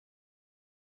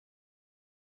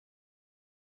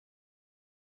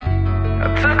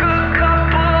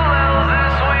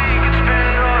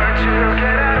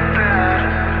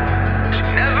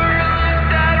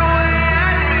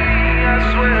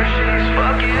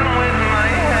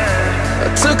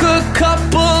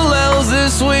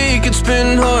this week, it's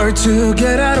been hard to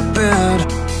get out of bed.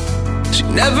 She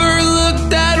never looked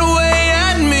that way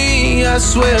at me. I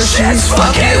swear she's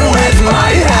fucking with my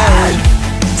head.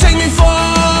 Take me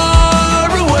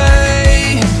far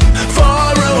away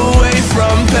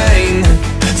from pain.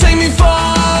 Take me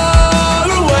far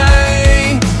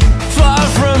away, far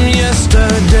from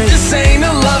yesterday. This ain't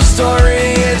a love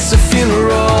story, it's a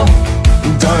funeral.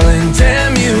 Darling,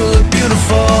 damn, you look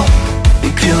beautiful.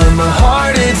 You're killing my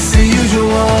heart, it's the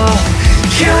usual.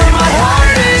 Killing my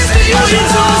heart, it's the usual. All you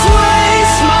do is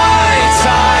waste my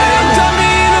time. Done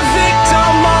being a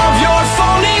victim of your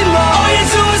phony love. All you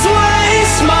do is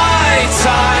waste my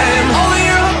time. All of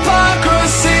your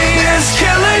hypocrisy is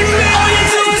killing me. All you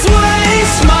do is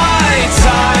waste my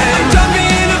time. Done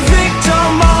being a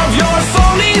victim of your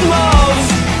phony love.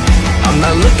 I'm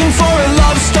not looking for a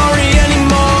love story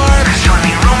anymore.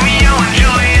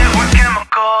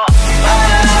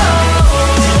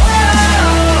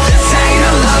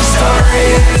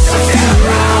 It's a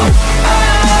funeral.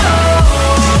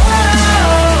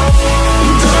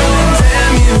 Darling,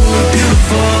 damn, you look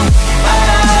beautiful.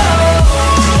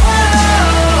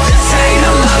 This ain't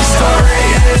a love story,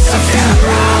 it's a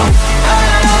funeral.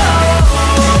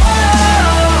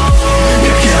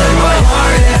 You're killing my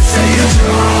heart, it's the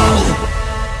usual.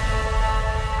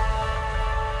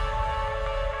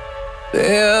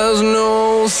 There's no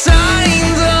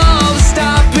signs of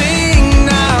stopping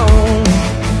now.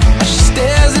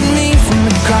 Stares at me from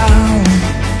the ground,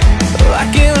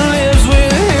 like it lives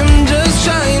with him, just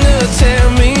trying to tear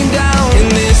me down. In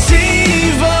this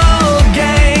evil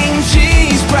game,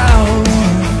 she's proud,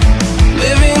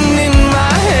 living in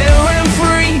my head rent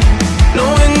free,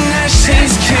 knowing that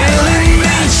she's killing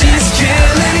me, she's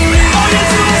killing me. All you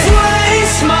do is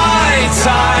waste my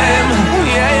time.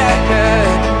 Yeah, yeah,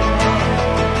 yeah.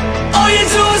 All you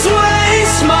do is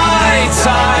waste my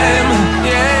time.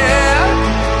 Yeah.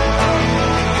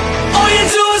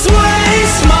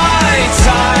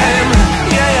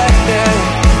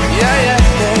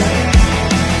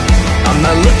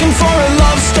 Looking for a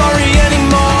love story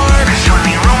anymore. 'Cause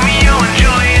only Romeo and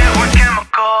Juliet were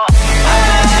chemical.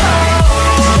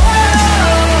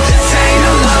 This ain't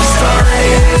a love story,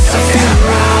 it's a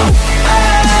funeral.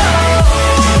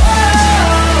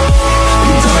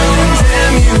 Darling,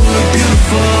 damn, you look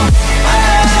beautiful.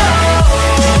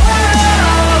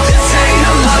 This ain't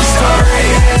a love story,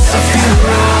 it's a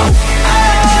funeral.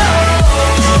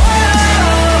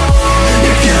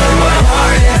 You're killing my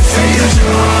heart, it's the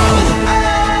usual.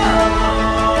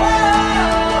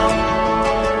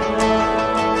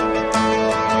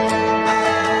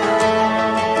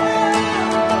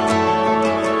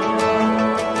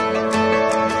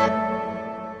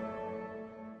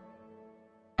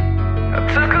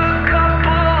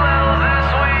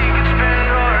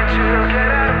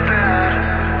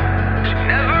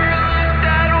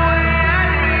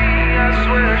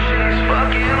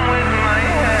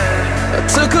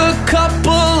 Took a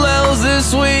couple L's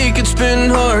this week, it's been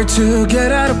hard to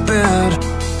get out of bed.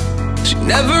 She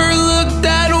never looked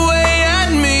that way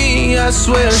at me. I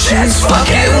swear she's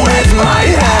fucking with my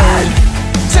head.